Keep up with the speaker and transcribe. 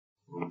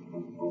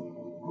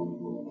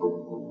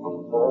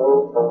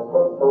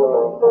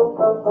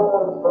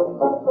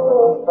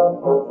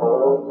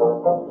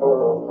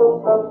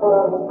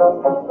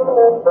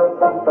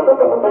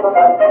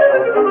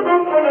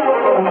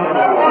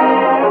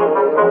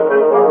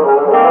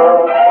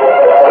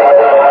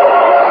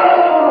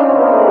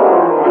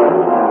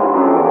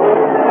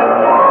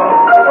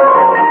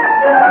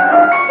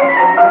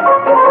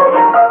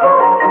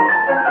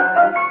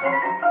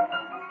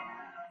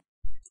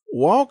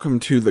welcome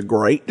to the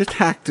Great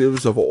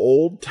Detectives of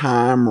Old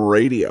Time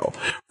Radio.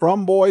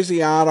 From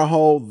Boise,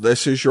 Idaho,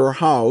 this is your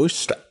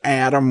host,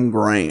 Adam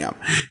Graham.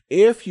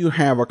 If you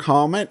have a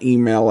comment,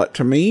 email it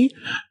to me,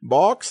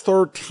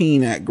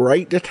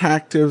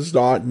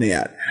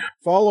 box13@greatdetectives.net.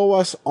 Follow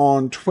us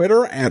on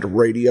Twitter at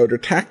Radio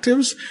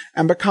Detectives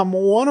and become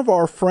one of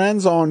our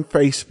friends on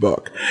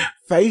Facebook,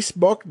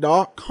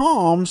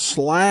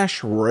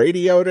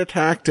 facebook.com/Radio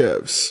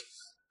Detectives.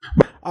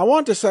 I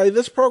want to say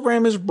this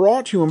program is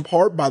brought to you in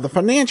part by the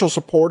financial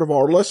support of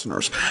our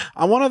listeners.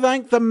 I want to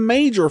thank the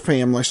Major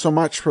family so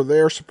much for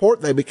their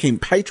support. They became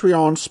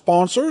Patreon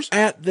sponsors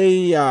at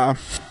the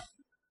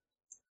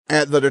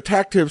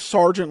detective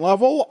sergeant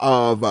level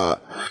of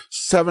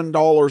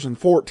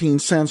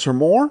 $7.14 or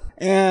more.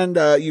 And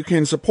you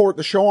can support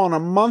the show on a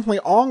monthly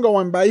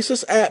ongoing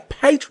basis at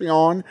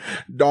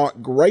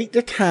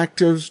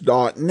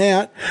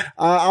patreon.greatdetectives.net.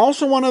 I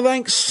also want to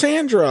thank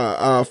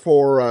Sandra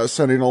for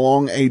sending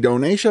along a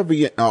donation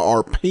via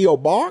our P.O.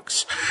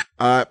 Box.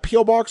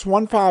 P.O. Box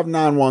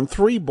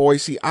 15913,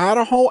 Boise,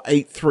 Idaho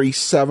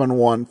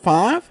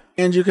 83715.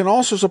 And you can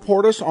also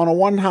support us on a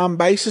one-time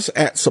basis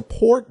at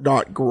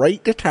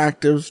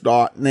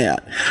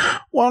support.greatdetectives.net.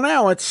 Well,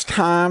 now it's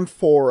time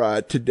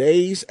for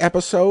today's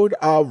episode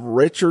of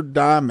Richard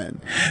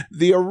Diamond.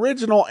 The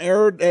original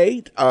air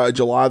date,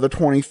 July the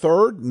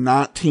 23rd,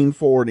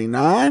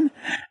 1949,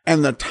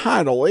 and the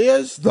title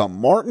is The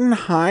Martin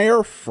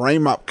Hyer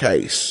Frame-Up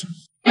Case.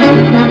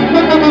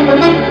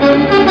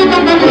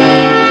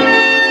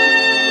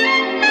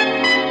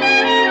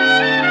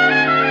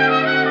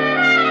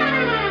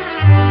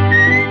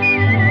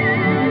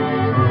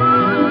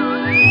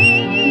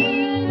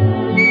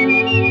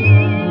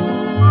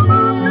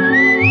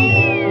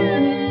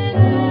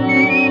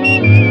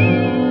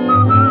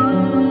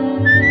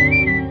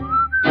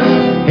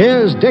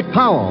 Here's Dick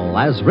Powell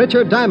as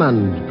Richard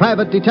Diamond,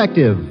 private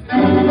detective.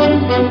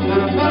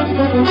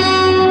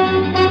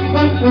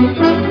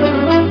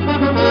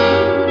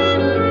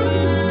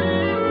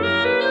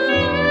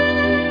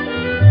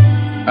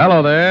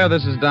 Hello there,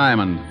 this is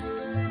Diamond.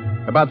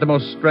 About the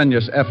most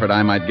strenuous effort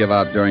I might give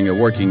out during a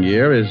working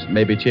year is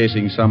maybe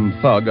chasing some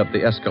thug up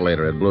the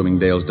escalator at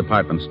Bloomingdale's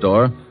department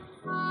store.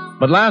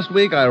 But last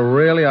week I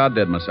really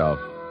outdid myself.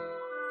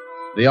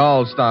 The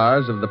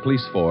all-stars of the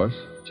police force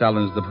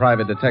challenged the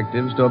private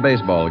detectives to a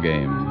baseball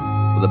game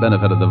for the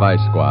benefit of the vice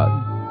squad.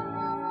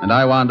 And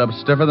I wound up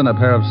stiffer than a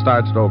pair of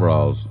starched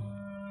overalls.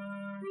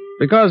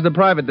 Because the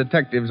private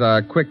detectives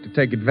are quick to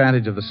take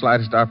advantage of the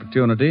slightest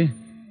opportunity,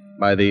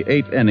 by the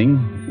 8th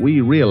inning,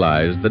 we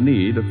realized the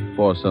need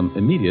for some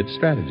immediate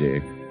strategy.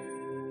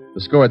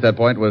 The score at that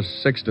point was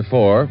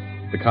 6-4,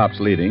 the cops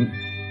leading.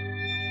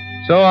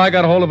 So I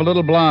got hold of a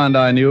little blonde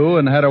I knew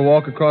and had her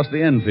walk across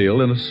the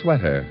infield in a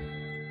sweater.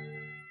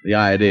 The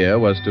idea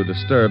was to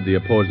disturb the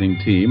opposing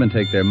team and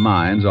take their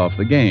minds off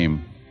the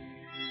game.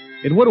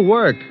 It would have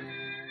worked,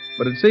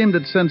 but it seemed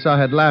that since I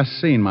had last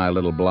seen my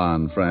little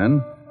blonde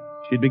friend,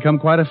 she'd become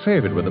quite a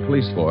favorite with the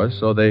police force,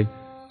 so they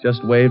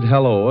just waved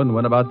hello and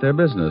went about their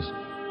business.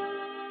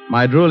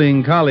 My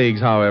drooling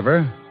colleagues,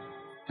 however,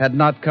 had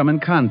not come in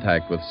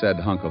contact with said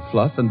hunk of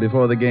fluff, and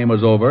before the game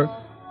was over,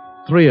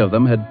 3 of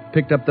them had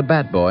picked up the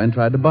bat boy and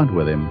tried to bunt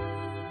with him.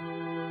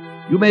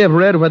 You may have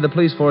read where the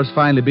police force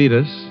finally beat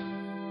us.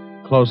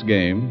 Close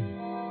game,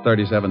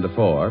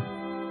 37-4.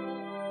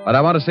 But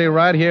I want to say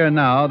right here and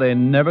now, they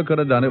never could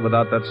have done it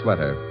without that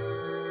sweater.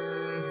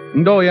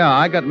 And oh yeah,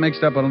 I got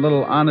mixed up on a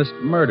little honest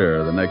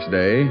murder the next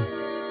day.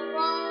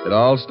 It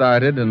all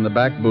started in the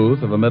back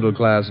booth of a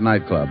middle-class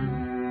nightclub.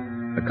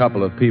 A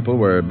couple of people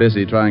were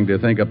busy trying to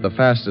think up the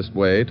fastest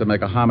way to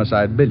make a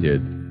homicide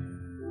billiard.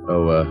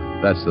 Oh,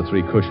 that's the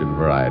 3-cushion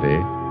variety.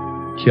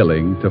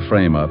 Killing to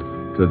frame up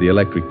to the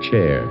electric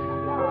chair.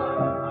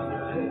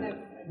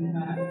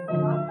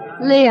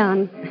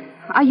 Leon,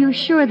 are you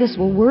sure this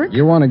will work?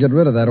 You want to get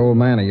rid of that old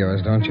man of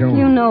yours, don't you?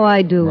 You know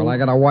I do. Well, I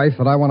got a wife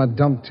that I want to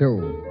dump,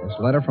 too. This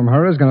letter from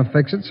her is going to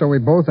fix it so we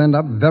both end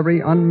up very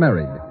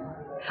unmarried.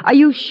 Are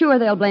you sure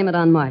they'll blame it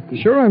on Martin?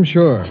 Sure, I'm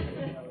sure.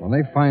 When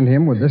they find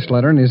him with this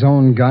letter and his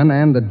own gun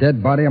and the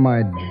dead body of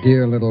my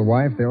dear little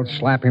wife, they'll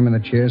slap him in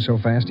the chair so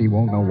fast he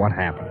won't know what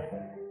happened.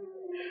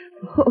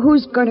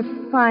 Who's going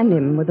to find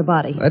him with the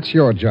body? That's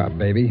your job,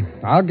 baby.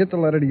 I'll get the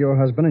letter to your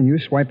husband and you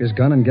swipe his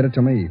gun and get it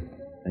to me.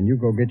 And you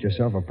go get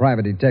yourself a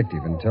private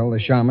detective and tell the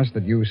shamus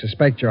that you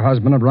suspect your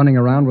husband of running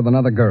around with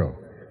another girl.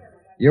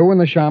 You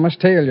and the shamus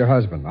tail your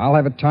husband. I'll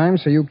have it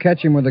timed so you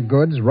catch him with the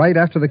goods right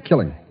after the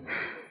killing.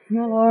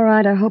 Well, all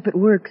right. I hope it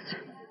works.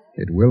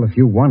 It will if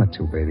you want it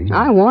to, baby.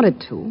 I want it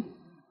to.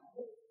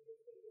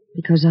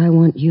 Because I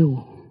want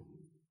you.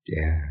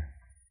 Yeah.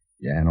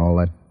 Yeah, and all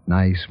that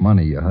nice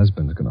money your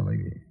husband's going to leave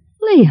you.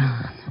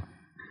 Leon.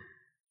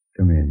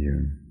 Come here,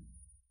 June.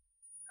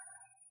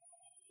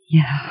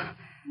 Yeah.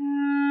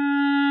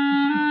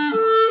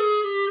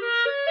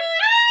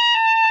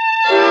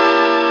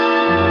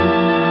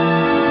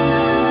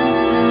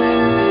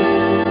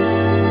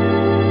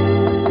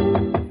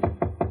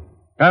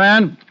 Come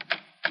in.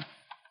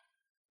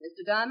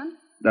 Mr. Diamond?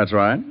 That's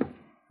right.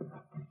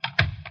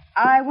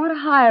 I want to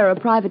hire a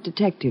private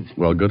detective.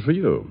 Well, good for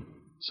you.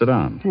 Sit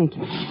down. Thank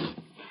you.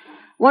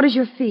 What is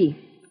your fee?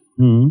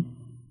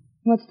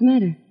 What's the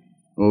matter?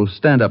 Oh,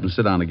 stand up and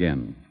sit down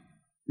again.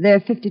 They're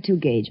 52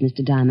 gauge,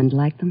 Mr. Diamond.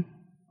 Like them?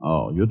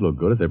 Oh, you'd look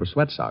good if they were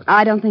sweat socks.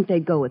 I don't think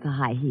they'd go with a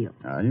high heel.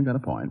 You've got a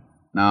point.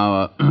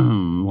 Now,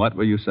 what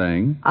were you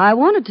saying? I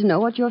wanted to know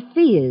what your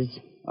fee is.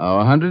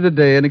 Oh, $100 a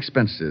day in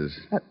expenses.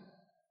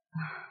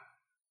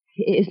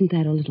 Isn't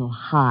that a little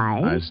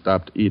high? I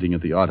stopped eating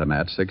at the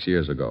automat 6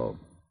 years ago.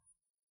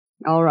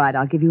 All right,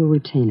 I'll give you a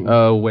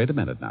retainer. Wait a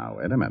minute now.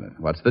 Wait a minute.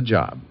 What's the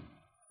job?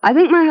 I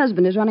think my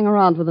husband is running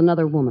around with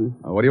another woman.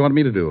 What do you want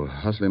me to do?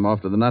 Hustle him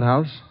off to the nut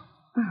house?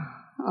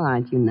 Oh,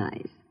 aren't you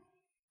nice?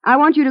 I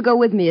want you to go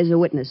with me as a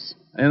witness.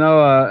 You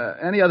know,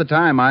 any other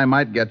time I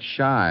might get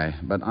shy,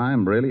 but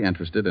I'm really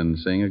interested in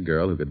seeing a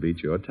girl who could beat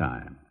your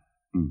time.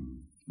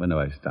 When do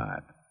I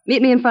start?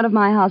 Meet me in front of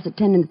my house at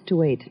 10 minutes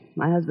to 8.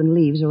 My husband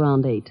leaves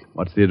around 8.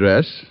 What's the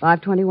address?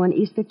 521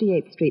 East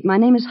 58th Street. My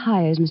name is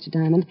Hyers, Mr.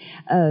 Diamond.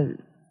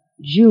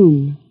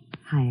 June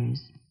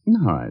Hyers.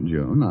 All right,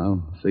 June.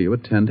 I'll see you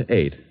at 10 to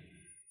 8.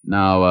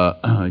 Now,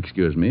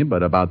 excuse me,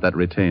 but about that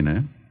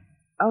retainer.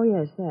 Oh,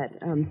 yes, that.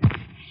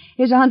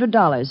 Here's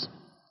 $100. Is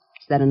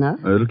that enough?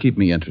 It'll keep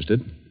me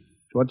interested.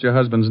 What's your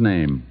husband's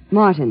name?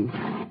 Martin.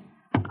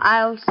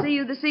 I'll see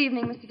you this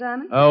evening, Mr.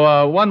 Diamond.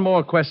 Oh, one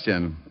more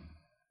question.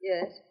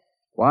 Yes?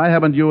 Why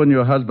haven't you and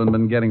your husband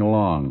been getting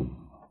along?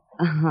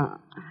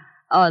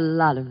 A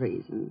lot of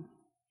reasons.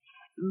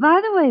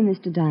 By the way,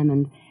 Mr.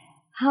 Diamond,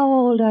 how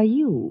old are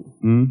you?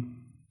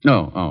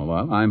 No. Oh,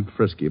 well, I'm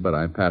frisky, but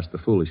I passed the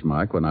foolish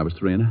mark when I was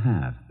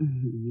 3.5.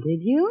 Did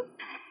you?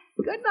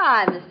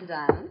 Goodbye, Mr.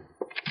 Diamond.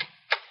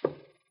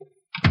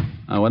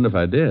 I wonder if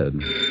I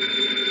did.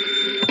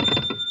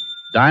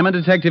 Diamond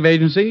Detective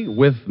Agency,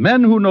 with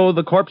men who know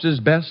the corpses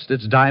best.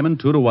 It's Diamond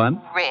 2 to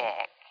 1. Rick.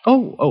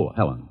 Oh,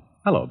 Helen.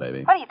 Hello,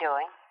 baby. What are you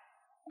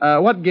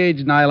doing? What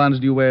gauge nylons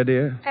do you wear,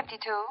 dear? 52.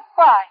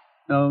 Why?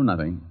 No,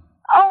 nothing.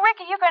 Oh, Rick,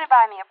 are you going to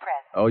buy me a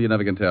present? Oh, you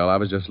never can tell. I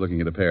was just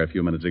looking at a pair a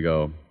few minutes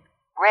ago.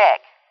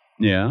 Rick.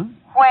 Yeah?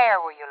 Where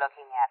were you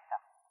looking at them?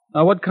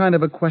 Now, what kind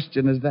of a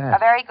question is that? A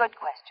very good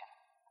question.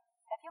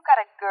 Have you got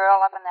a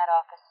girl up in that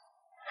office?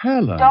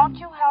 Helen. Don't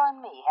you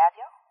Helen me, have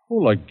you?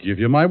 Well, I give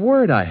you my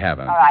word I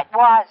haven't. All right.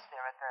 Was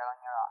there a girl in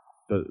your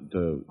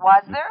office?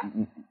 Was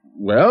there?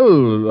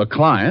 Well, a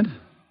client.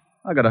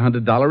 I got a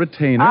 $100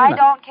 retainer. I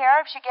don't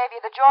care if she gave you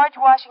the George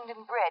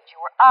Washington Bridge.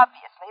 You were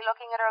obviously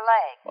looking at her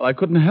leg. Well, I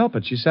couldn't help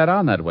it. She sat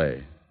on that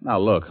way. Now,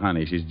 look,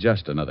 honey, she's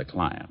just another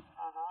client.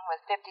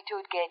 With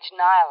 52-gauge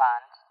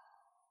nylons.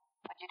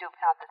 Would you do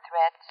count the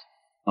threads?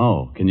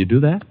 Oh, can you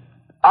do that?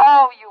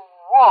 Oh, you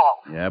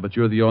wolf. Yeah, but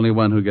you're the only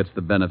one who gets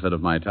the benefit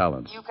of my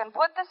talents. You can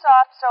put the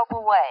soft soap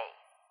away.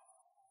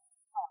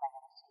 When am I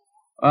going to see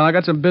you? I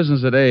got some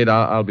business at 8.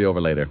 I'll be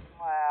over later.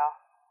 Well,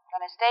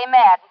 going to stay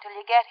mad until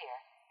you get here.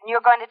 And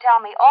you're going to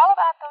tell me all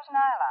about those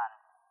nylons.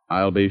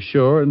 I'll be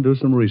sure and do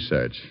some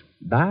research.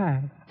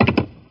 Bye.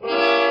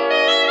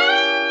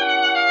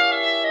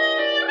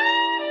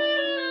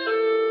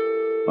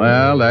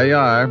 Well, there you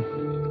are.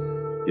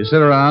 You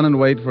sit around and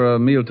wait for a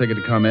meal ticket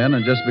to come in,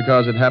 and just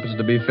because it happens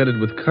to be fitted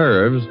with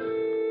curves,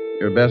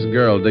 your best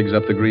girl digs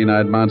up the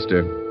green-eyed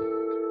monster.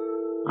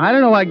 I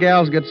don't know why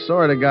gals get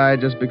sore at a guy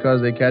just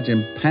because they catch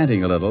him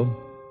panting a little.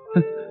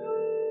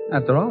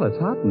 After all, it's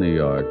hot in New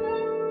York.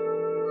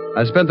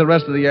 I spent the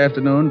rest of the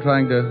afternoon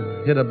trying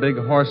to hit a big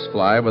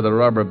horsefly with a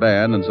rubber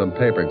band and some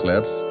paper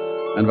clips,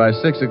 and by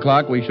 6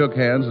 o'clock we shook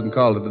hands and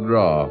called it a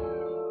draw.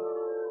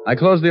 I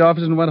closed the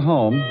office and went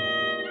home.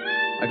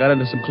 I got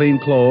into some clean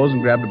clothes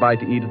and grabbed a bite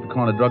to eat at the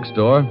corner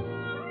drugstore.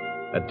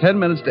 At 10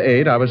 minutes to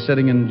 8, I was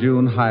sitting in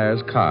June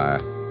Hyer's car,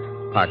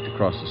 parked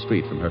across the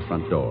street from her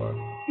front door.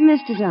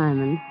 Mr.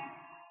 Diamond,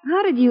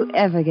 how did you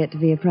ever get to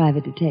be a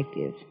private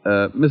detective?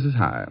 Mrs.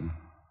 Hyer,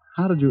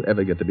 how did you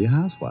ever get to be a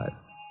housewife?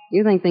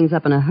 You think things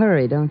up in a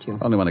hurry, don't you?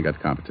 Only when I got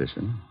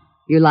competition.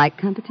 You like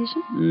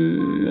competition?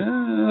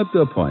 Yeah, up to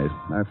a point.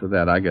 After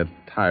that, I get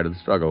tired of the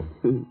struggle.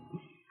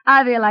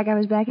 I feel like I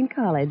was back in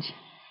college,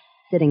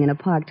 sitting in a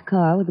parked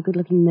car with a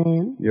good-looking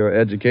man. Your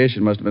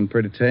education must have been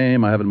pretty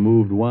tame. I haven't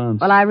moved once.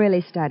 Well, I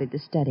really started to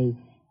study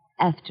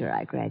after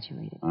I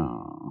graduated.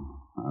 Oh,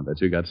 I bet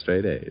you got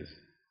straight A's.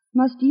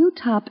 Must you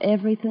top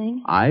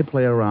everything? I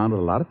play around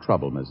with a lot of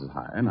trouble, Mrs.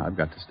 Hyer, and I've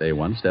got to stay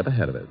one step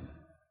ahead of it.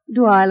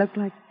 Do I look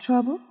like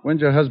trouble?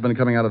 When's your husband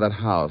coming out of that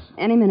house?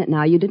 Any minute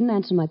now. You didn't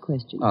answer my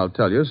question. I'll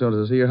tell you as soon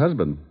as I see your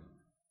husband.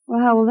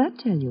 Well, how will that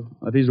tell you?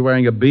 If he's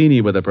wearing a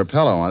beanie with a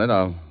propeller on it,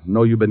 I'll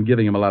know you've been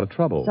giving him a lot of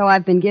trouble. So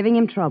I've been giving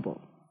him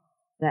trouble.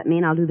 Does that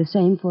mean I'll do the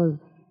same for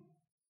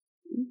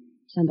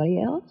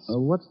somebody else?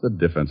 What's the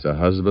difference, a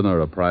husband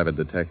or a private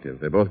detective?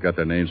 They both got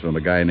their names from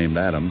a guy named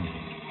Adam.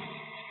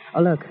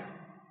 Oh, look.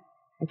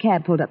 A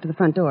cab pulled up to the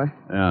front door.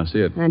 Yeah, I see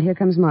it. And here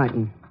comes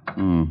Martin.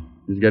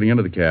 He's getting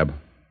into the cab.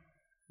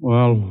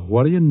 Well,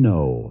 what do you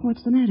know?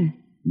 What's the matter?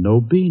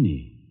 No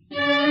beanie.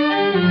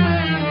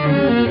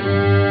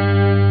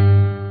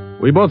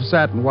 We both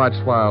sat and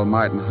watched while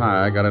Martin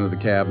Hyer got into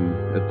the cab and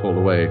it pulled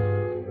away.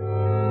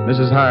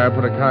 Mrs. Hyer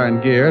put her car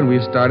in gear, and we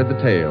started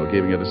the tail,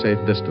 keeping at a safe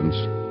distance.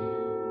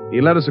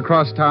 He led us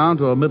across town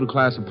to a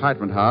middle-class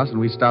apartment house, and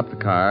we stopped the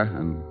car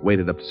and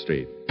waited up the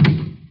street.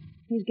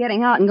 He's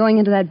getting out and going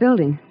into that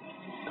building.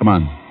 Come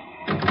on.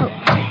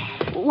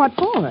 Oh, what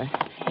for?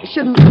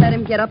 Shouldn't we let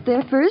him get up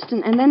there first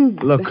and then...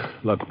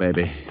 Look,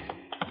 baby.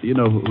 Do you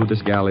know who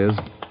this gal is?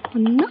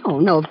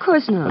 No, of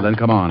course not. Well, then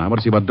come on. I want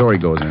to see what door he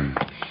goes in.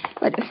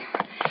 But,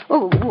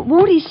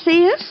 won't he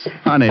see us?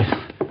 Honey,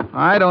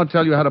 I don't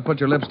tell you how to put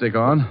your lipstick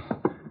on.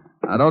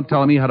 Now, don't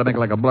tell me how to make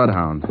like a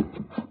bloodhound.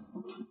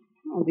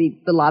 Oh,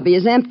 the lobby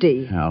is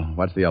empty. Now,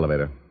 watch the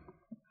elevator.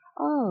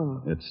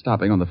 Oh. It's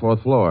stopping on the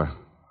 4th floor.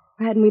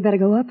 Hadn't we better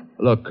go up?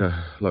 Look,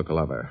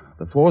 lover.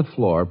 The 4th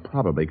floor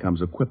probably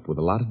comes equipped with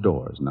a lot of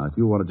doors. Now, if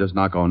you want to just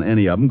knock on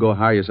any of them, go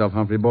hire yourself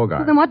Humphrey Bogart.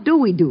 Well, then what do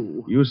we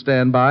do? You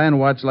stand by and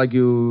watch like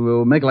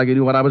you make like you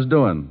knew what I was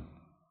doing.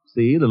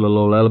 See, the little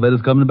old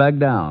elevator's coming back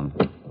down.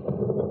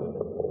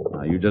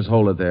 Now, you just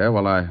hold it there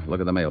while I look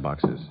at the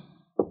mailboxes.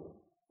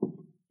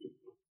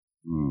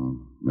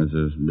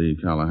 Mrs. B.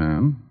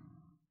 Callahan.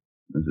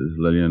 Mrs.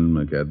 Lillian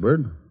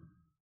McEdward.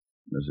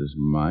 Mrs.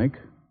 Mike.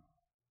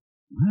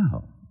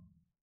 Well.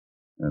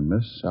 And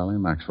Miss Sally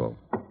Maxwell.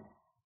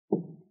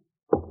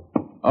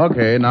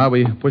 Okay, now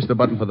we push the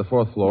button for the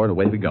 4th floor and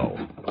away we go.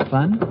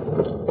 Fun?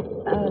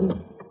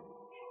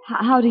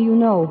 How do you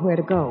know where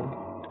to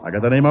go? I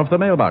got the name off the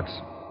mailbox.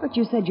 But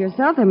you said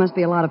yourself there must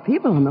be a lot of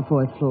people on the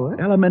 4th floor.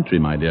 Elementary,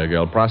 my dear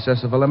girl.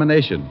 Process of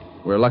elimination.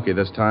 We're lucky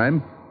this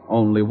time.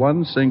 Only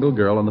one single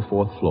girl on the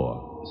 4th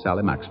floor.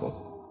 Sally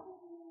Maxwell.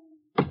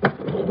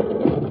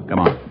 Come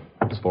on.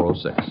 It's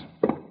 406.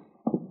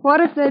 What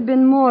if there'd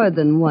been more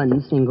than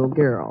one single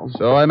girl?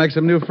 So I make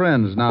some new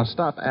friends. Now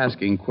stop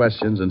asking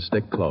questions and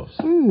stick close.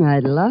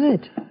 I'd love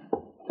it.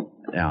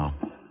 Now,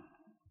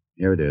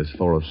 here it is,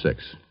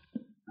 406.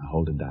 Now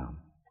hold it down.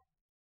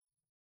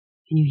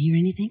 Can you hear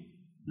anything?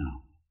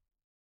 No.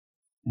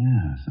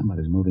 Yeah,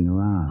 somebody's moving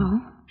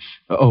around.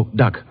 Oh?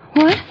 Duck.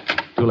 What?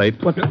 Too late.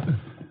 What?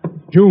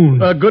 June.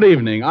 Good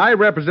evening. I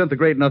represent the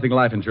Great Nothing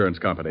Life Insurance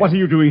Company. What are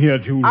you doing here,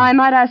 June? I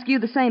might ask you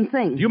the same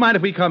thing. Do you mind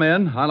if we come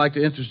in? I'd like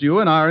to interest you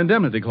in our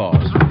indemnity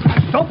clause.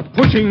 Stop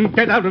pushing.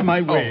 Get out of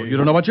my way. Oh, you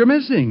don't know what you're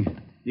missing.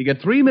 You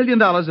get $3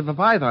 million if a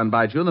python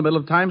bites you in the middle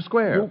of Times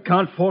Square. You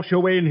can't force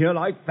your way in here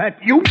like that.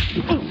 You...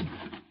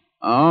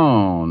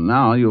 Oh,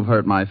 now you've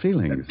hurt my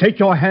feelings. Take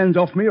your hands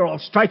off me or I'll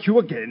strike you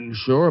again.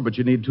 Sure, but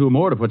you need 2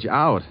 more to put you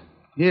out.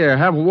 Here,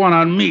 have one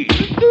on me.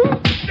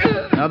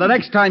 Now, the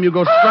next time you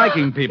go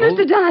striking people...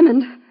 Mr.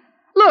 Diamond,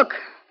 look.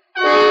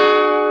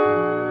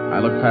 I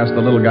looked past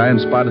the little guy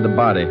and spotted the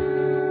body.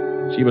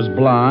 She was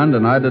blonde,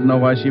 and I didn't know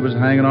why she was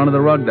hanging onto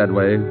the rug that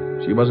way.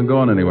 She wasn't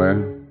going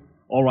anywhere.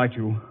 All right,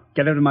 you.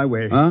 Get out of my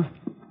way. Huh?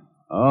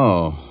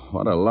 Oh,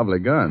 what a lovely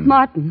gun.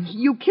 Martin,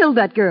 you killed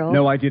that girl.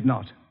 No, I did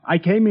not. I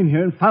came in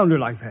here and found her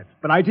like that,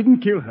 but I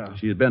didn't kill her.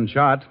 She's been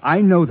shot. I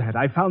know that.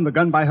 I found the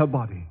gun by her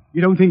body.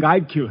 You don't think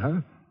I'd kill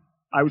her?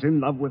 I was in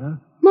love with her.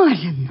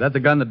 Martin. Is that the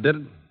gun that did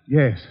it?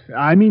 Yes.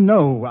 I mean,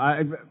 no.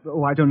 I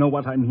don't know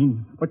what I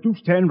mean. But you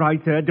stand right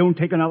there. Don't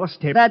take another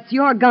step. That's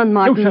your gun,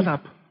 Martin. You shut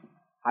up.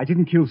 I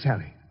didn't kill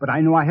Sally, but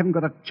I know I haven't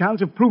got a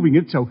chance of proving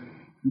it, so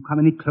if you come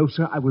any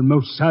closer, I will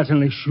most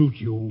certainly shoot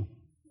you.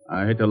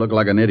 I hate to look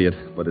like an idiot,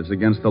 but it's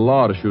against the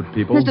law to shoot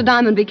people. Mr.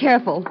 Diamond, be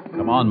careful.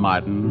 Come on,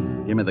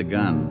 Martin. Give me the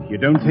gun. You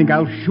don't think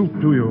I'll shoot,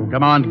 do you?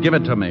 Come on, give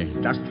it to me.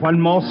 Just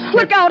one more step.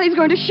 Look out, he's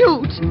going to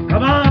shoot.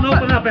 Come on,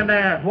 open up in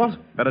there. What?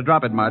 Better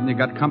drop it, Martin. You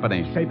got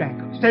company. Stay back.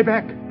 Stay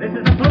back. This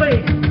is the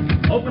police.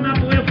 Open up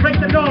or we'll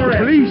break the door in.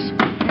 Police.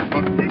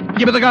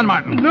 Give me the gun,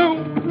 Martin.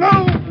 No.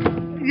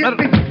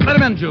 Let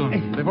him in,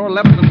 June. Before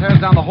Levinson tears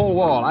down the whole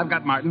wall. I've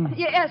got Martin.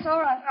 Yes, all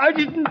right. I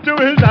didn't do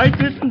it.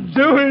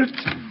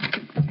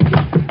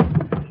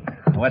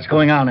 What's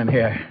going on in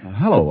here?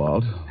 Hello,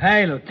 Walt.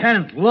 Hey,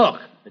 Lieutenant, look.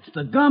 It's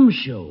the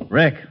gumshoe.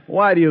 Rick,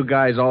 why do you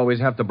guys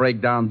always have to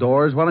break down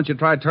doors? Why don't you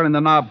try turning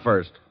the knob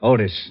first?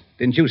 Otis,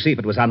 didn't you see if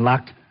it was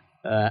unlocked?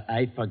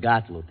 I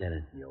forgot,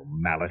 Lieutenant. You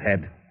mallet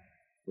head.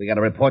 We got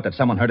a report that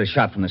someone heard a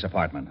shot from this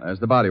apartment. There's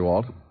the body,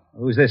 Walt.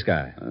 Who's this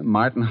guy?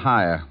 Martin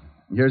Hyer.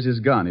 Here's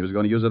his gun. He was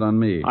going to use it on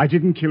me. I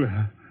didn't kill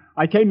her.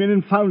 I came in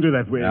and found her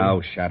that way.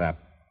 Oh, shut up.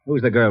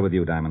 Who's the girl with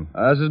you, Diamond?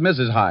 This is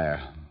Mrs. Hyer.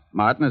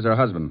 Martin is her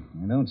husband.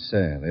 I don't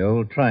say. The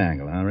old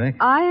triangle, huh, Rick?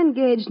 I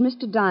engaged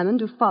Mr. Diamond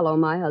to follow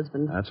my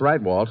husband. That's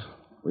right, Walt.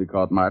 We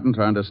caught Martin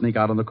trying to sneak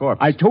out on the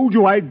corpse. I told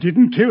you I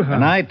didn't kill her.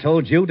 And I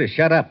told you to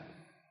shut up.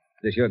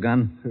 Is this your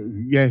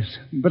gun? Yes,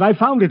 but I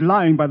found it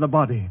lying by the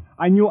body.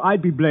 I knew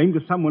I'd be blamed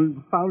if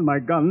someone found my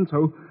gun,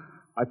 so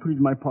I put it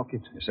in my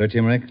pocket. You search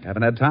him, Rick?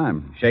 Haven't had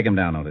time. Shake him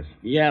down, Otis.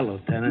 Yeah,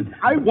 Lieutenant.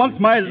 I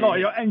want my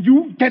lawyer, and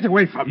you get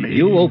away from me.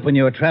 You open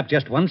your trap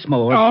just once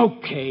more.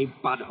 Okay,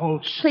 but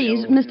hold still.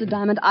 Please, Mr.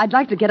 Diamond, I'd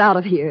like to get out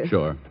of here.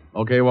 Sure.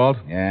 Okay, Walt?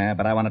 Yeah,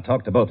 but I want to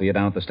talk to both of you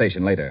down at the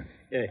station later.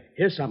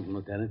 Here's something,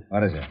 Lieutenant.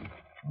 What is it?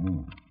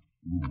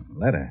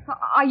 Letter.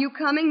 Are you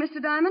coming,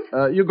 Mr.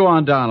 Diamond? You go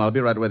on down. I'll be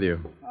right with you.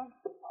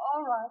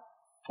 All right.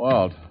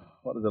 Walt,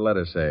 what does the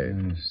letter say?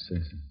 It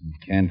says, "We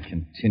can't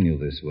continue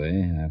this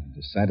way. I've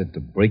decided to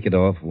break it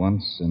off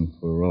once and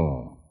for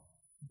all.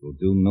 It'll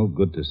do no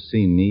good to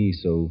see me,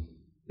 so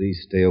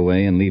please stay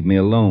away and leave me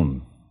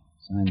alone.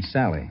 Signed,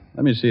 Sally.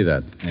 Let me see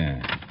that.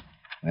 Yeah.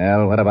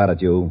 Well, what about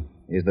it, you?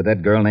 Is the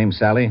dead girl named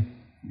Sally?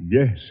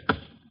 Yes.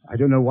 I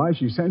don't know why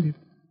she sent it.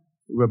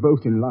 We were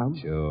both in love.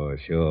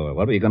 Sure.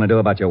 What were you going to do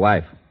about your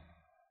wife?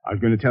 I was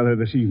going to tell her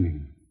this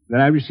evening.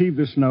 Then I received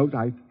this note.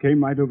 I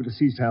came right over to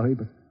see Sally,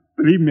 but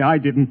believe me, I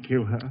didn't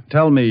kill her.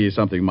 Tell me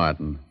something,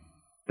 Martin.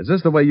 Is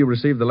this the way you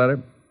received the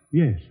letter?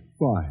 Yes.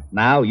 Why?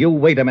 Now, you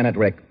wait a minute,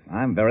 Rick.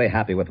 I'm very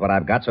happy with what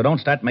I've got, so don't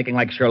start making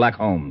like Sherlock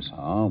Holmes.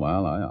 Oh,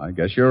 well, I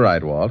guess you're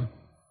right, Walt.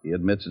 He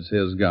admits it's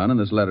his gun, and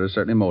this letter is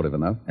certainly motive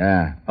enough.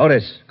 Yeah.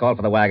 Otis, call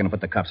for the wagon and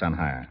put the cuffs on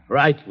Hyer.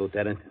 Right,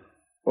 Lieutenant.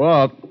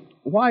 Walt,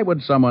 why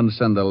would someone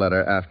send a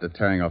letter after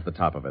tearing off the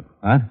top of it?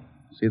 Huh?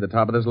 See, the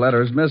top of this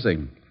letter is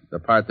missing. The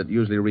part that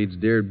usually reads,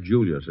 Dear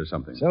Julius or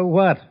something. So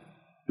what?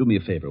 Do me a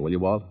favor, will you,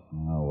 Walt?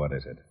 Oh, what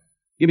is it?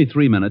 Give me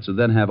 3 minutes and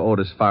then have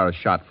Otis fire a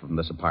shot from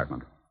this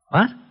apartment.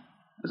 What?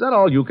 Is that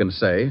all you can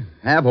say?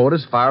 Have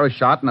Otis fire a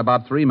shot in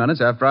about 3 minutes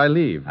after I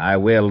leave. I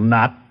will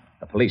not.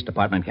 The police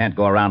department can't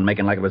go around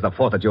making like it was the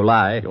 4th of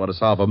July. You want to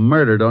solve a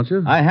murder, don't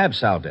you? I have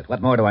solved it.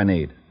 What more do I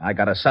need? I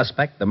got a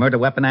suspect, the murder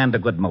weapon, and a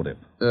good motive.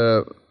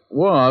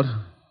 Walt,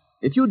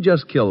 if you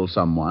just killed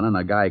someone and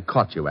a guy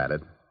caught you at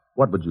it,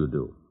 what would you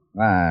do?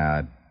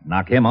 I'd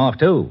knock him off,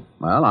 too.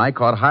 Well, I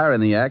caught Hyer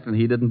in the act, and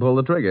he didn't pull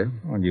the trigger.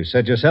 Well, you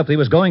said yourself he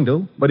was going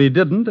to. But he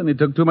didn't, and he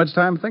took too much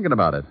time thinking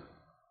about it.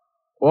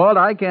 Walt,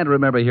 I can't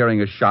remember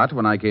hearing a shot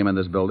when I came in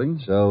this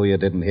building. So you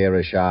didn't hear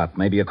a shot.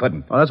 Maybe you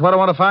couldn't. Well, that's what I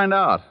want to find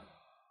out.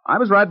 I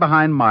was right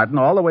behind Martin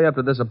all the way up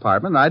to this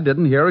apartment, and I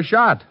didn't hear a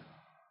shot.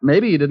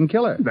 Maybe he didn't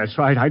kill her. That's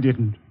right, I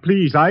didn't.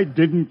 Please, I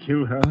didn't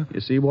kill her. You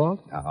see, Walt?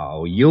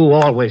 Oh, you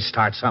always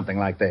start something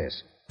like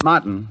this.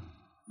 Martin,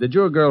 did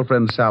your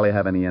girlfriend Sally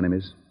have any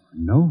enemies?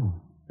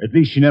 No. At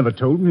least she never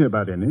told me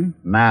about any.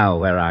 Now,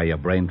 where are you,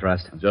 brain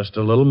trust? Just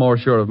a little more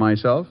sure of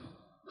myself.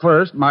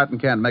 First, Martin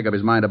can't make up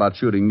his mind about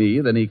shooting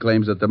me. Then he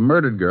claims that the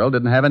murdered girl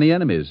didn't have any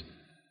enemies.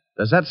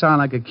 Does that sound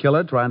like a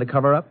killer trying to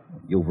cover up?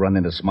 You've run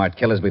into smart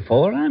killers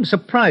before. I'm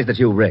surprised at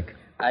you, Rick.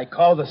 I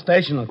called the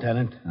station,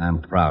 Lieutenant.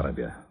 I'm proud of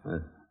you.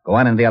 Go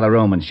on in the other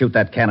room and shoot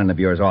that cannon of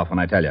yours off when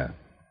I tell you.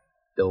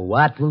 The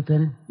what,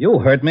 Lieutenant? You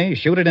heard me.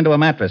 Shoot it into a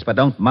mattress, but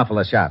don't muffle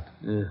a shot.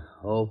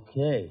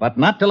 Okay. But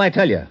not till I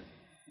tell you.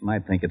 You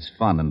might think it's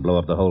fun and blow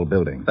up the whole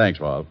building. Thanks,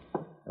 Walt.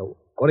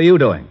 What are you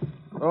doing?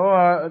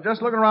 Oh,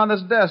 just looking around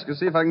this desk to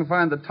see if I can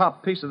find the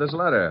top piece of this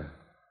letter.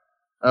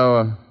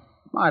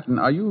 Martin,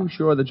 are you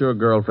sure that your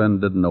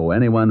girlfriend didn't know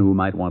anyone who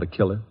might want to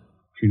kill her?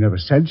 She never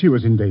said she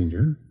was in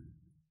danger.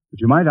 But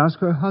you might ask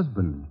her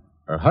husband.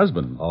 Her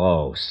husband?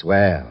 Oh,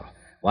 swell.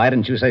 Why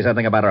didn't you say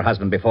something about her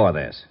husband before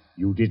this?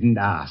 You didn't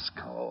ask.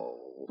 Oh.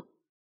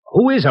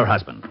 Who is her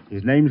husband?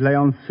 His name's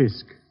Leon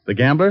Fisk. The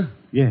gambler?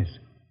 Yes.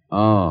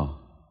 Oh.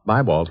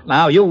 Bye, Walt.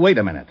 Now, you wait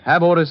a minute.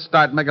 Have Otis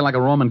start making like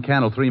a Roman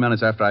candle 3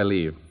 minutes after I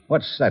leave.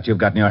 What's that you've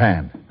got in your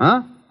hand?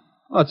 Huh?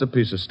 Well, it's a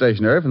piece of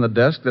stationery from the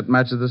desk that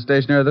matches the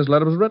stationery this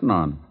letter was written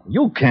on.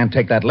 You can't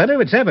take that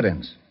letter. It's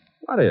evidence.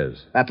 What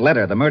is? That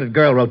letter the murdered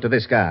girl wrote to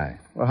this guy.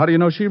 Well, how do you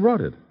know she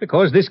wrote it?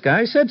 Because this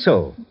guy said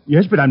so.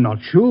 Yes, but I'm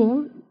not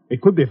sure.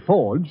 It could be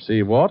forged.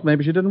 See, Walt,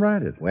 maybe she didn't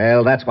write it.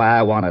 Well, that's why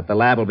I want it. The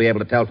lab will be able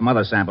to tell from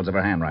other samples of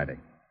her handwriting.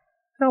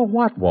 Tell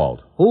what,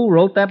 Walt? Who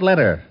wrote that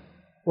letter?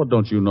 Well,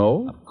 don't you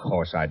know? Of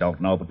course I don't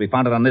know, but we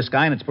found it on this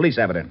guy and it's police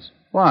evidence.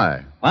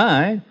 Why?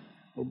 Why?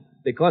 Well,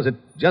 because it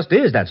just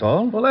is, that's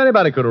all. Well,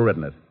 anybody could have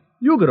written it.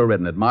 You could have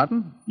written it,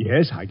 Martin.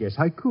 Yes, I guess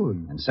I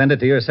could. And send it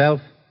to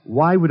yourself?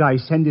 Why would I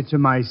send it to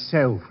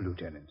myself,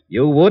 Lieutenant?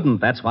 You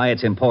wouldn't. That's why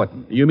it's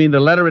important. You mean the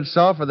letter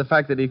itself or the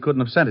fact that he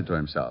couldn't have sent it to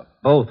himself?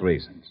 Both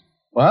reasons.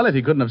 Well, if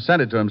he couldn't have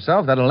sent it to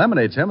himself, that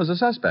eliminates him as a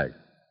suspect.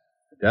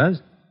 It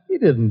does? He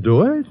didn't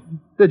do it.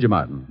 Did you,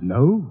 Martin?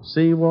 No.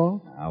 See,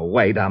 Walt? Now,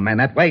 wait a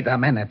minute.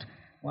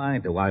 Why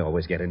do I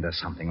always get into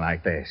something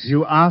like this?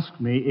 You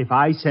asked me if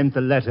I sent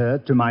the letter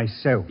to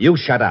myself. You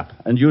shut up.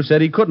 And you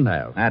said he couldn't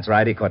have. That's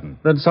right, he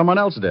couldn't. Then someone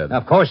else did.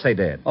 Of course they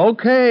did.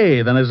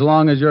 Okay, then as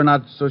long as you're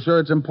not so sure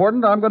it's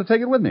important, I'm going to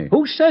take it with me.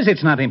 Who says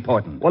it's not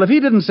important? Well, if he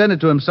didn't send it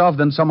to himself,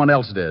 then someone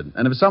else did.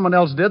 And if someone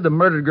else did, the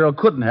murdered girl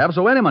couldn't have,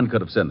 so anyone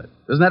could have sent it.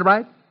 Isn't that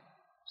right?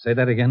 Say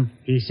that again?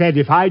 He said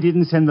if I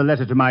didn't send the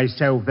letter to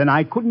myself, then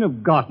I couldn't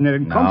have gotten it.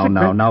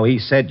 No. He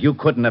said you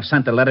couldn't have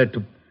sent the letter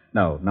to...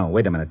 No,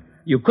 wait a minute.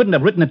 You couldn't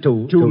have written it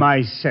to... To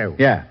myself.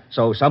 Yeah,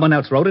 so someone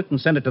else wrote it and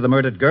sent it to the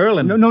murdered girl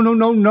and...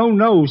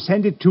 No.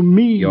 Send it to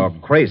me. You're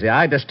crazy.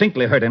 I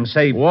distinctly heard him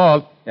say...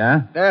 Walt.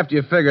 Yeah? After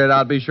you figure it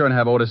out, be sure and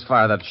have Otis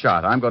fire that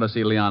shot. I'm going to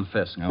see Leon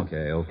Fisk.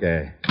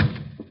 Okay.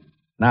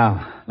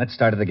 Now, let's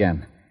start it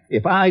again.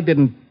 If I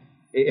didn't...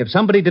 If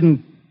somebody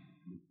didn't...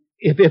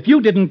 If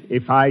you didn't...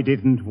 If I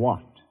didn't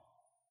what?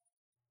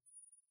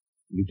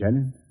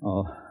 Lieutenant?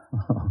 Oh.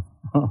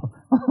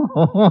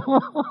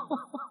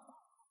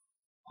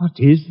 What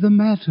is the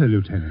matter,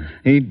 Lieutenant?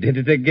 He did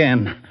it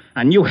again.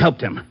 And you helped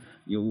him.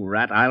 You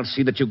rat, I'll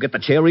see that you get the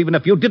chair even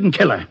if you didn't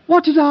kill her.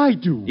 What did I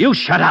do? You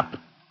shut up.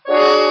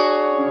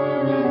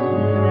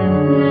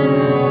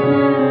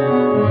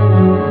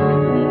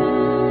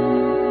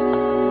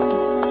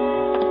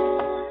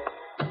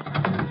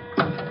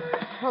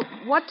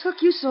 what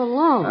took you so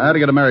long? I had to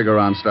get a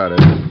merry-go-round started.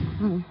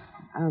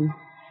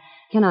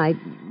 Can I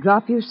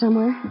drop you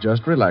somewhere?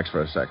 Just relax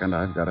for a second.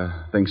 I've got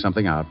to think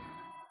something out.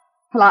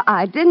 Well,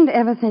 I didn't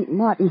ever think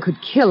Martin could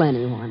kill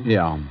anyone.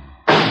 Yeah.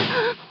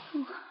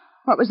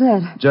 What was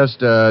that?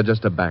 Just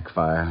a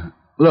backfire.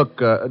 Look,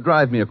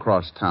 drive me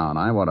across town.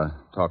 I want to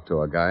talk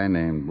to a guy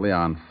named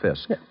Leon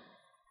Fisk.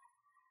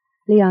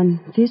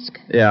 Leon Fisk?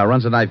 Yeah,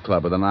 runs a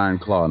nightclub with an iron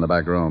claw in the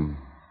back room.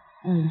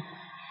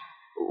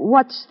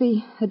 What's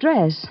the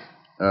address?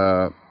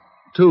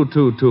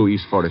 222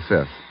 East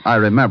 45th. I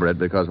remember it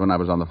because when I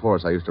was on the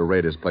force, I used to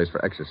raid his place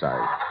for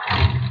exercise.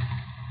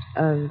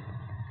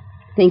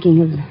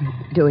 Thinking of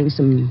doing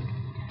some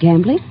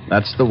gambling?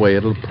 That's the way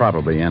it'll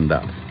probably end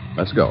up.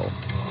 Let's go.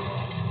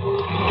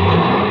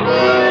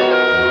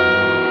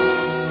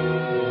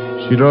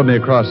 She drove me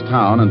across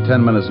town, and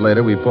 10 minutes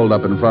later, we pulled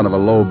up in front of a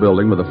low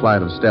building with a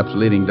flight of steps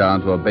leading down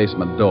to a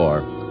basement door.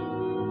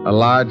 A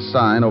large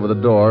sign over the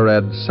door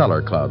read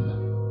Cellar Club.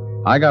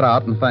 I got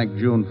out and thanked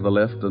June for the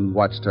lift and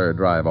watched her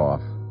drive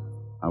off.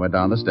 I went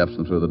down the steps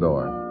and through the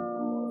door.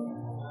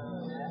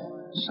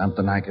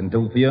 Something I can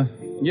do for you?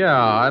 Yeah,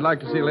 I'd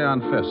like to see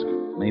Leon Fisk.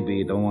 Maybe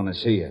you don't want to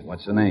see her.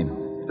 What's the name?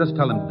 Just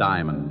tell him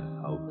Diamond.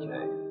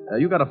 Okay.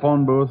 You got a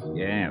phone booth?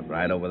 Yeah,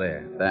 right over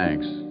there.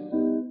 Thanks.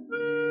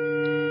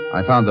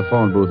 I found the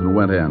phone booth and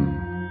went in.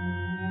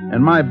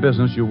 In my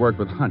business, you work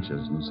with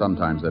hunches, and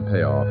sometimes they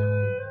pay off.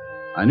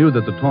 I knew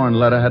that the torn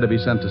letter had to be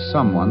sent to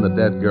someone the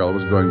dead girl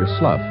was going to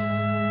slough.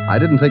 I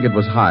didn't think it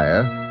was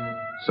Hyer,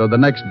 so the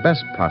next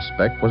best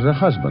prospect was her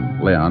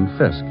husband, Leon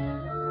Fisk.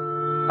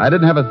 I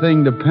didn't have a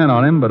thing to pin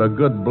on him, but a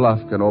good bluff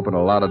can open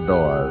a lot of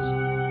doors.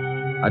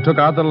 I took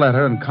out the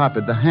letter and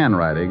copied the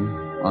handwriting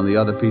on the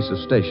other piece of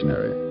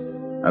stationery.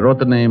 I wrote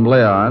the name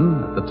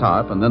Leon at the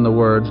top, and then the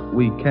words,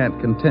 "We can't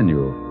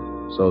continue,"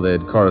 so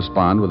they'd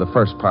correspond with the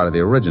first part of the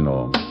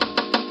original.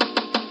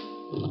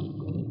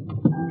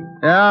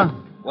 Yeah?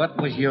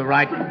 What was you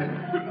writing?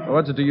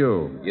 What's it to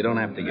you? You don't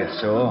have to get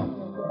sore.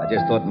 I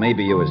just thought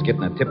maybe you was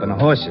getting a tip on the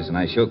horses, and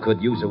I sure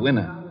could use a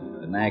winner.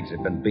 The nags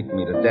have been beating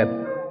me to death.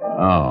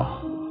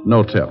 Oh,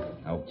 no tip.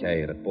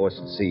 Okay, the boss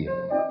will see you.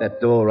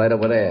 That door right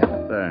over there.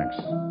 Thanks.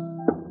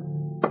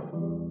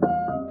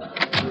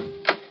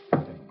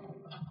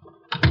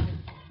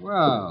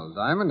 Well,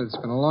 Diamond, it's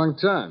been a long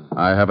time.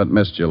 I haven't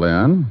missed you,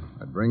 Leon.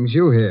 What brings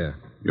you here?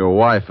 Your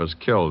wife was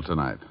killed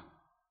tonight.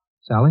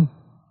 Sally?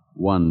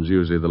 One's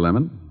usually the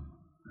limit.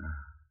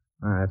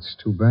 That's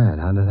too bad.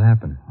 How did it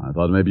happen? I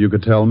thought maybe you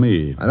could tell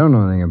me. I don't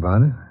know anything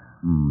about it.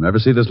 Ever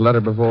see this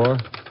letter before?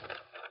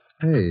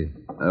 Hey.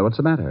 What's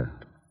the matter?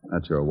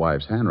 That's your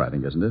wife's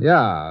handwriting, isn't it?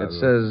 Yeah. It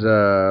says,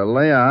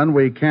 Leon,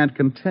 we can't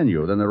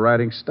continue. Then the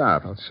writing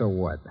stopped. Oh, so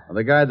what? Well,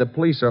 the guy the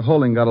police are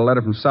holding got a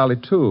letter from Sally,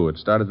 too. It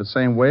started the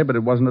same way, but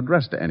it wasn't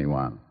addressed to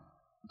anyone.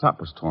 The top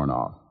was torn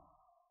off.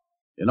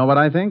 You know what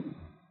I think?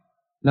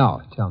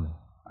 No, tell me.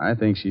 I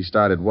think she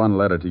started one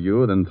letter to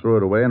you, then threw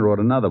it away and wrote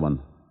another one.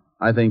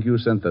 I think you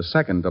sent the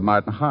second to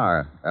Martin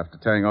Hyer after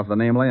tearing off the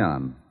name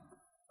Leon.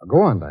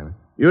 Go on, Diamond.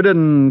 You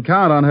didn't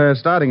count on her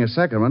starting a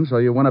second one, so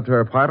you went up to her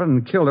apartment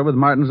and killed her with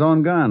Martin's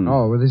own gun.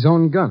 Oh, with his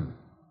own gun.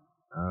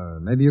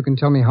 Maybe you can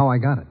tell me how I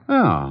got it.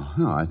 Oh,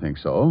 I think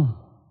so.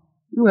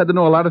 You had to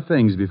know a lot of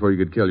things before you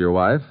could kill your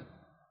wife.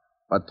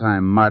 What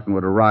time Martin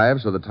would arrive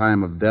so the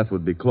time of death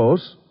would be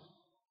close.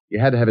 You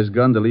had to have his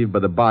gun to leave by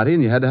the body,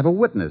 and you had to have a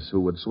witness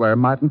who would swear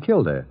Martin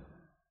killed her.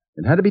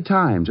 It had to be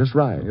timed just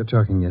right. You're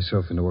talking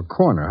yourself into a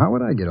corner. How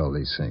would I get all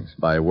these things?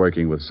 By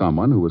working with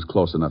someone who was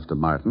close enough to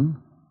Martin.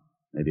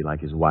 Maybe like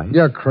his wife.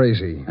 You're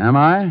crazy. Am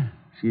I?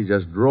 She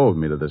just drove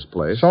me to this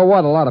place. So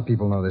what? A lot of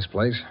people know this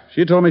place.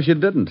 She told me she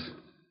didn't.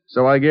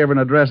 So I gave her an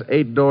address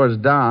 8 doors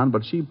down,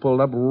 but she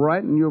pulled up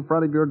right in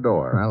front of your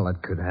door. Well,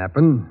 that could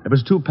happen. It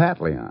was too pat,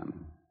 Leon.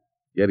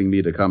 Getting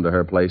me to come to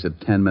her place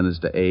at 10 minutes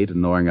to 8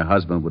 and knowing her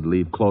husband would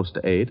leave close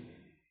to 8.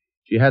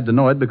 She had to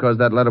know it because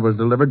that letter was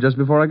delivered just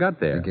before I got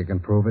there. Think you can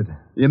prove it?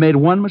 You made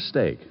one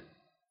mistake.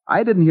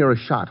 I didn't hear a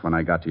shot when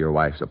I got to your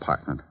wife's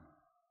apartment.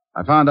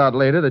 I found out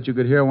later that you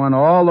could hear one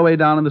all the way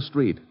down in the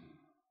street.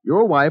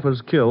 Your wife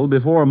was killed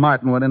before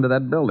Martin went into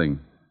that building.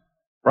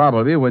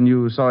 Probably when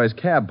you saw his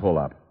cab pull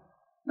up.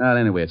 Well,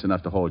 anyway, it's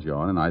enough to hold you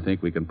on, and I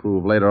think we can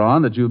prove later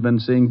on that you've been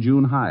seeing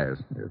June Hyer.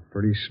 You're a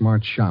pretty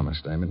smart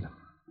shamus, Diamond.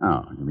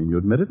 Oh, you mean you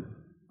admit it?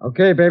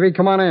 Okay, baby,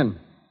 come on in.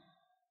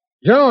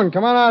 June,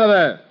 come on out of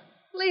there.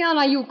 Leon,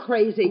 are you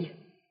crazy?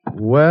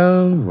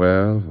 Well.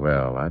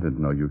 I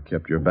didn't know you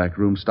kept your back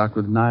room stocked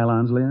with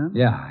nylons, Leon.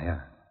 Yeah.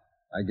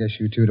 I guess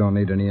you two don't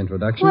need any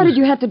introductions. Why did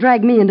you have to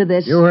drag me into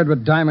this? You heard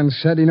what Diamond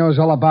said. He knows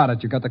all about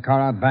it. You got the car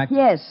out back?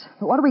 Yes,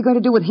 but what are we going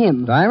to do with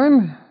him?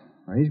 Diamond?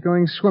 Well, he's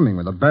going swimming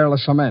with a barrel of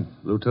cement.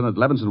 Lieutenant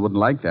Levinson wouldn't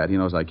like that. He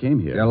knows I came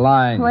here. You're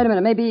lying. Wait a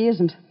minute, maybe he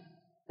isn't.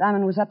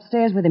 Diamond was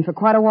upstairs with him for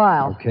quite a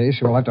while. Okay,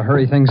 so we'll have to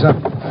hurry things up.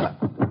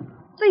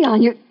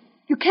 Leon,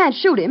 you can't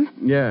shoot him.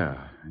 Yeah,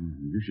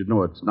 you should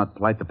know it's not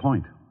polite to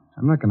point.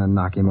 I'm not going to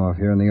knock him off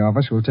here in the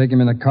office. We'll take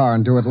him in the car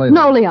and do it later.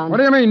 No, Leon. What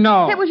do you mean,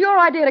 no? It was your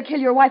idea to kill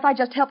your wife. I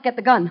just helped get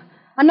the gun.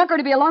 I'm not going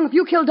to be along if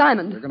you kill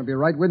Diamond. You're going to be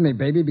right with me,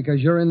 baby, because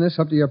you're in this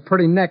up to your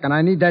pretty neck, and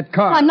I need that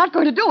car. I'm not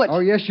going to do it. Oh,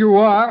 yes, you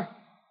are.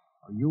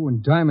 You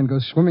and Diamond go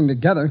swimming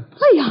together.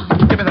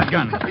 Leon! Give me that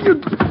gun.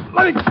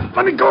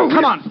 Let me go.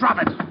 Come on, drop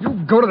it. You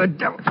go to the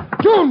devil.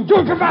 June,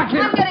 come back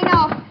here. I'm getting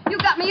out. You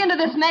got me into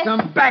this mess.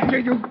 Come back here,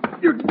 you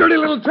dirty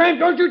little tramp.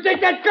 Don't you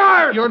take that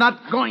car. You're not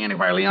going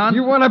anywhere, Leon.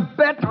 You want to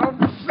bet? I'll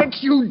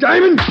fix you,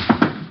 Diamond.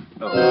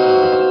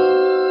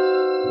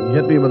 He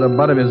hit me with the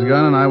butt of his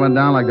gun, and I went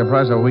down like the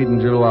price of wheat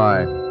in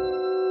July.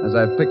 As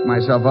I picked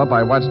myself up,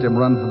 I watched him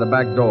run for the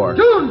back door.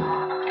 June,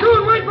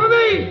 wait for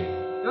me.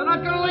 You're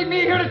not going to leave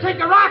me here to take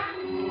the rock.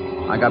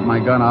 I got my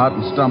gun out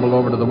and stumbled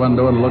over to the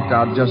window and looked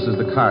out just as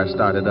the car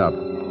started up.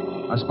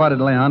 I spotted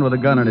Leon with a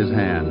gun in his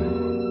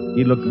hand.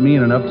 He looked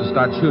mean enough to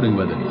start shooting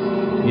with it.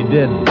 He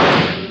did.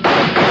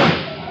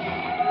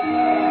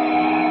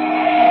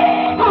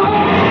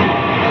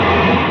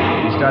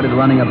 He started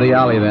running up the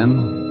alley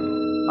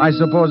then. I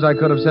suppose I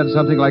could have said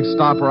something like,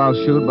 "Stop or I'll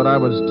shoot," but I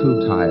was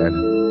too tired.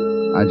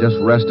 I just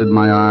rested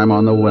my arm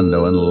on the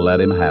window and let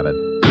him have it.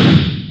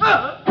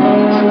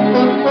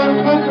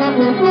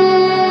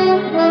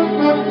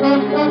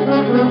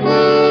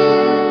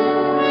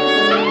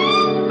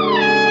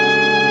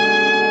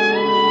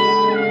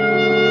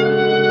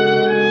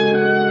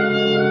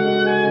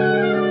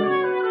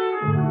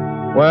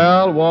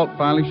 Well, Walt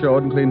finally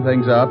showed and cleaned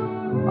things up.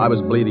 I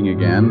was bleeding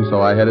again,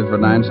 so I headed for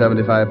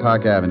 975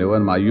 Park Avenue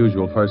and my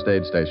usual first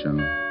aid station.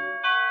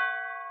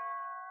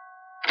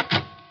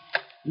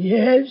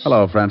 Yes?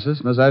 Hello,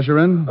 Francis. Miss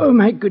Asherin? Oh,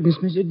 my goodness,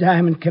 Mr.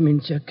 Diamond. Come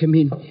in, sir. Come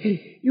in.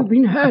 You've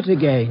been hurt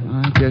again.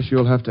 I guess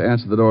you'll have to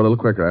answer the door a little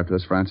quicker after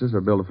this, Francis, or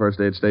build a first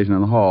aid station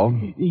in the hall.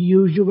 The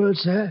usual,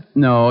 sir?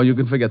 No, you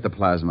can forget the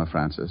plasma,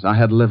 Francis. I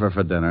had liver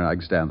for dinner. I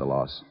can stand the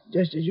loss.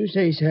 Just as you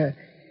say, sir.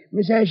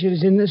 Miss Asher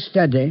is in the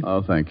study.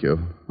 Oh, thank you.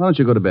 Why don't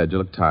you go to bed? You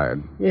look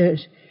tired.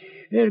 Yes.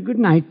 Well, good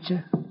night,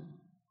 sir.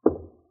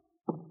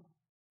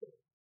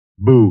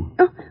 Boo.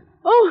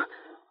 Oh,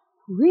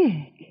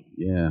 Rick.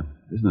 Yeah.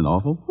 Isn't it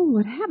awful? Oh,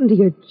 what happened to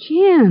your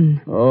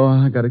chin? Oh,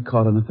 I got it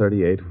caught on a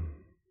 38.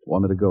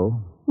 Want me to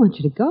go? Want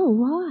you to go?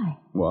 Why?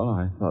 Well,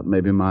 I thought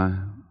maybe my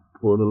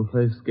poor little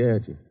face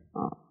scared you.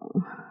 Oh,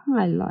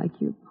 I like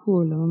your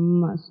poor little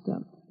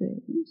mussed-up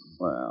face.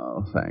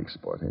 Well, thanks,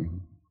 Sporty.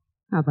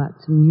 How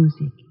about some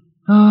music?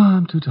 Oh,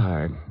 I'm too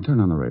tired. Turn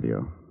on the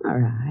radio. All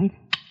right.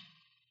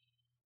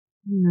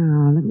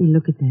 Now, let me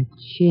look at that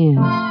chin.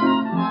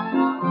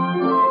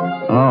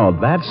 Oh,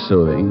 that's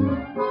soothing.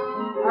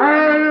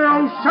 Hey,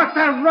 you shut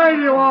that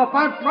radio off.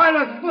 I'm trying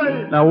to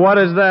sleep. Now, what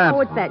is that? Oh,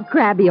 it's that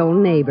crabby old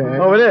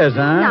neighbor. Oh, it is,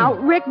 huh? Now,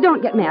 Rick,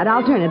 don't get mad.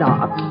 I'll turn it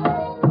off.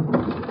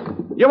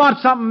 You want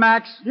something,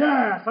 Max?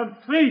 Yeah, some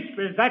sleep.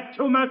 Is that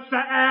too much to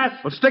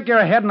ask? Well, stick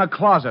your head in a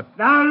closet.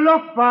 Now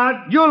look,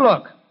 Bud. You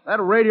look.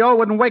 That radio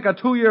wouldn't wake a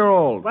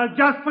 2-year-old. Well,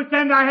 just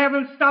pretend I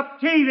haven't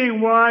stopped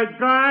teething, wise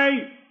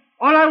guy.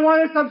 All I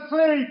want is some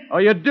sleep. Oh,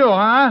 you do,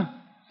 huh?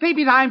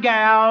 Sleepy time,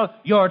 gal.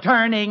 You're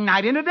turning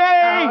night into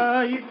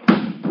day.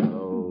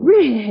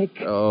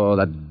 Rick. Oh,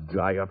 that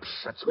guy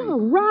upsets me. Oh,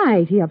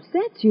 right. He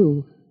upsets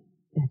you.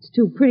 That's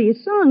too pretty a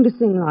song to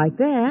sing like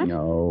that.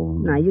 No.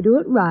 Now, you do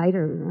it right,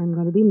 or I'm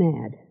going to be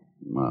mad.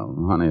 Well,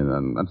 honey,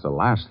 then that's the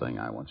last thing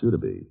I want you to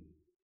be.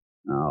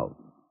 Now,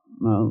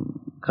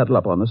 cuddle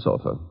up on the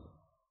sofa.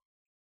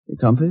 You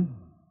comfy?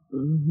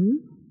 Mm-hmm.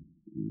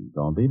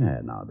 Don't be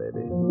mad now,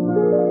 baby.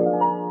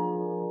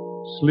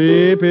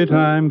 Sleepy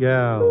time,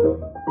 gal.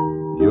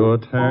 You're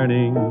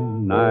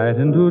turning night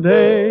into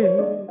day.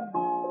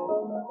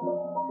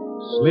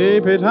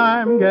 Sleepy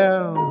time,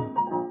 gal.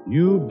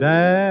 You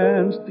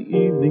danced the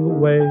evening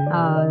away.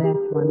 Oh, that's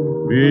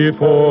wonderful.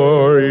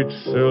 Before each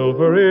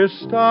silvery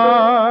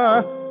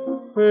star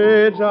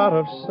fades out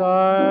of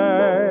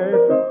sight.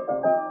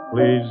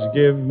 Please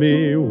give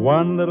me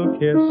one little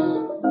kiss.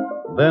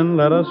 Then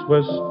let us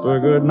whisper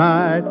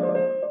goodnight.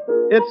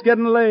 It's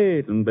getting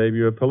late, and baby,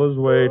 your pillow's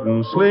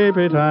waiting.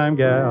 Sleepy time,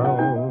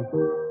 gal,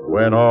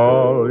 when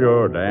all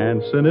your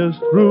dancing is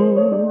through.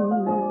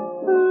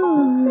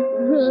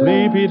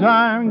 Sleepy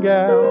time,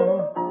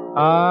 gal,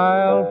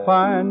 I'll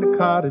find a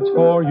cottage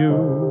for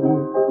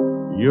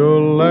you.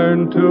 You'll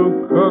learn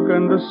to cook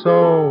and to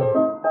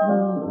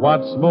sew.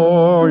 What's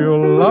more,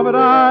 you'll love it,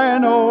 I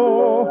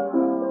know.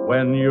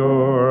 When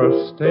you're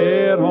a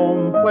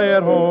stay-at-home,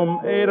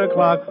 play-at-home, 8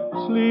 o'clock,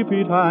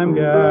 sleepy time,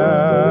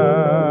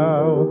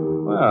 gal.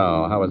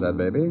 Well, how was that,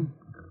 baby?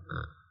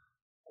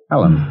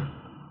 Helen.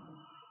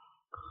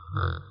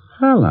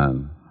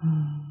 Helen.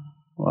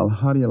 Well,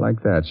 how do you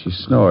like that? She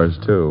snores,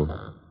 too.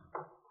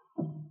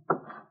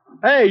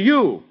 Hey,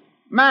 you!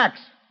 Max!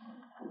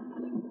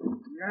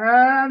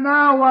 Yeah,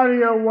 now what do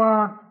you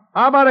want?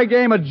 How about a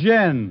game of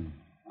gin?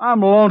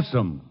 I'm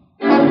lonesome.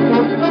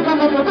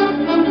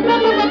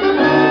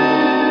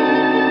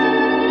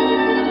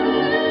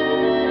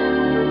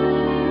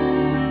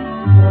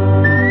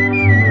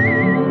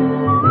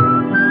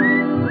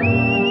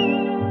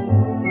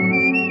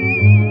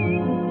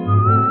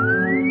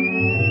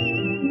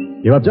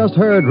 You have just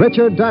heard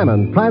Richard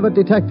Diamond, Private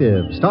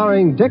Detective,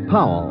 starring Dick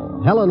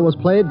Powell. Helen was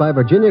played by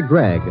Virginia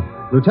Gregg.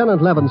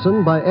 Lieutenant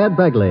Levinson by Ed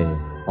Begley.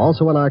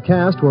 Also in our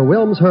cast were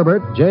Wilms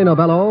Herbert, Jay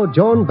Novello,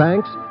 Joan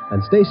Banks,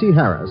 and Stacey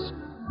Harris.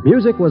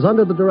 Music was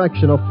under the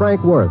direction of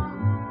Frank Worth.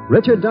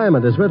 Richard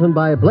Diamond is written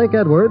by Blake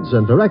Edwards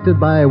and directed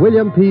by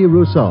William P.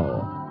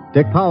 Rousseau.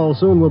 Dick Powell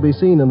soon will be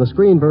seen in the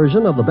screen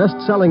version of the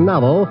best-selling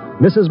novel,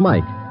 Mrs.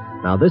 Mike.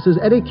 Now, this is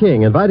Eddie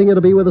King inviting you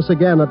to be with us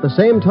again at the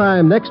same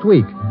time next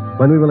week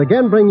when we will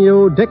again bring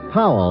you Dick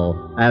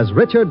Powell as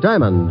Richard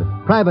Diamond,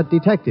 private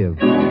detective.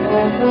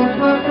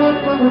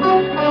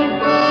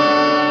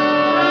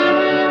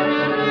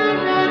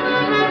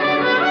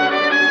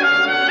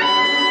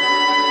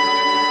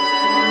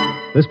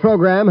 This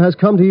program has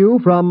come to you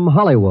from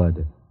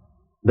Hollywood.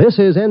 This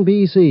is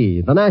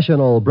NBC, the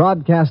national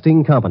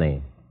broadcasting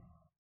company.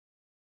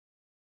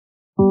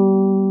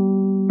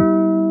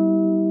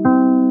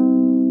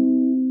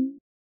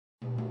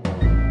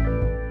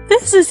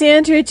 This is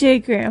Andrea J.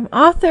 Graham,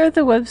 author of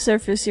the Web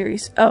Surfer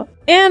series. Oh,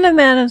 and a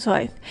Madam's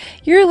Wife.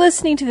 You're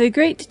listening to The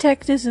Great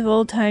Detectives of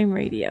Old Time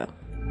Radio.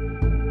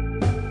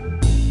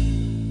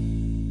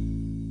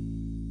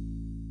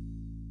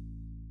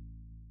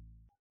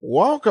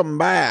 Welcome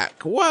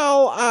back.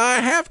 Well, I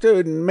have to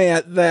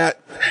admit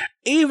that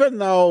even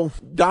though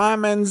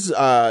Diamond's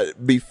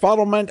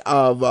befuddlement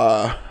of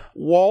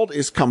Walt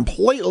is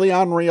completely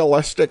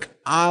unrealistic,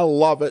 I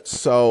love it,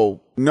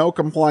 so no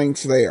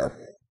complaints there.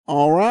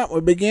 All right,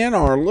 we begin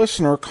our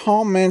listener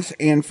comments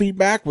and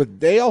feedback with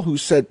Dale, who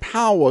said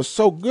Powell was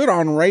so good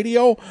on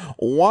radio,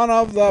 one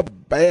of the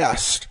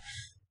best.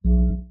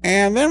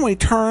 And then we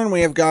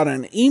have got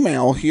an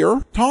email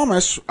here.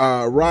 Thomas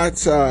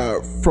writes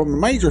from the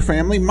Major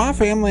family, my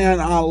family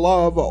and I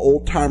love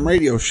old-time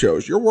radio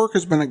shows. Your work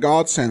has been a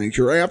godsend, and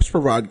your apps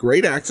provide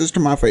great access to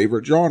my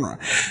favorite genre,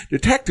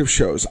 detective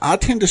shows. I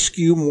tend to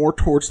skew more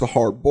towards the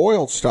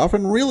hard-boiled stuff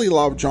and really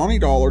love Johnny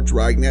Dollar,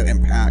 Dragnet,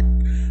 and Pat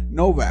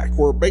Novak.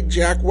 We're big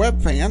Jack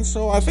Webb fans,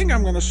 so I think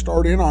I'm going to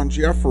start in on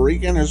Jeff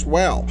Regan as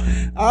well.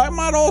 I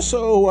might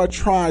also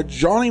try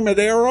Johnny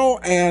Madero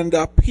and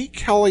Pete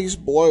Kelly's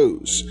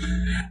Blues.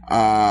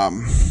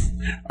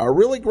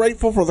 Really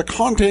grateful for the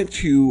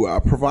content you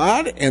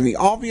provide and the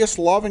obvious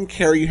love and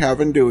care you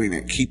have in doing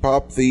it. Keep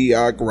up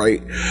the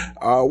great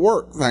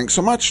work. Thanks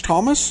so much,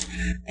 Thomas.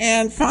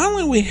 And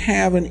finally, we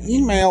have an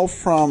email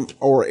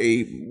or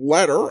a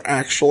letter,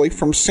 actually,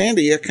 from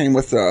Sandy. It came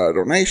with a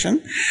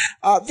donation.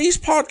 These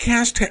podcasts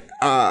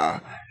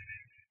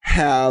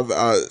have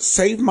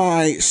saved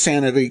my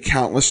sanity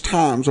countless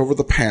times over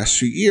the past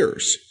few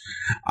years.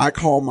 I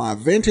call my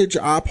vintage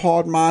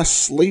iPod my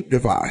sleep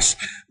device.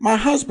 My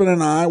husband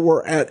and I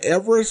were at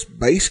Everest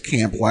Base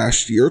Camp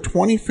last year,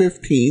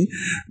 2015,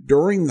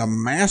 during the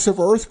massive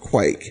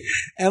earthquake,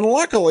 and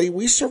luckily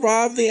we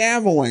survived the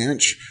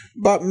avalanche,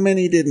 but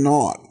many did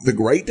not. The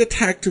great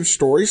detective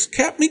stories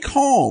kept me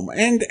calm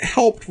and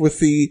helped with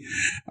the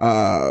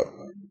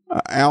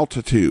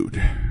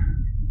altitude.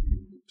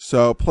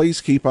 So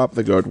please keep up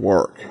the good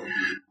work.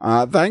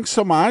 Thanks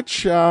so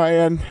much.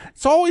 And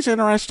it's always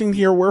interesting to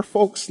hear where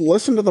folks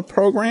listen to the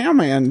program,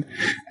 and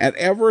at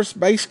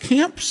Everest Base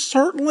Camp,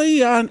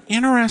 certainly an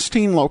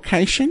interesting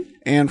location.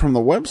 And from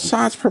the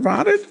websites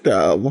provided,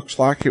 looks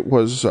like it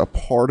was a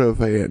part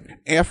of an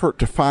effort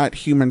to fight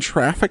human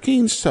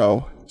trafficking.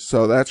 So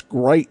that's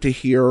great to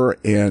hear,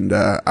 and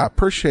I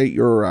appreciate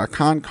your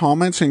kind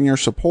comments and your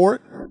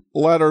support.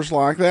 Letters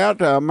like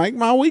that make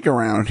my week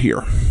around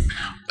here.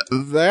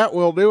 That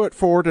will do it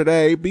for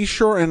today. Be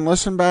sure and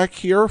listen back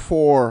here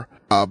for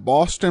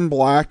Boston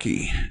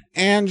Blackie.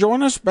 And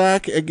join us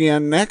back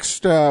again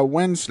next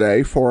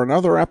Wednesday for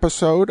another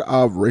episode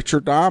of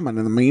Richard Diamond.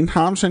 In the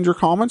meantime, send your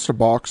comments to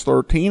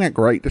box13 at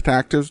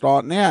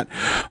greatdetectives.net.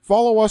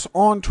 Follow us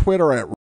on Twitter at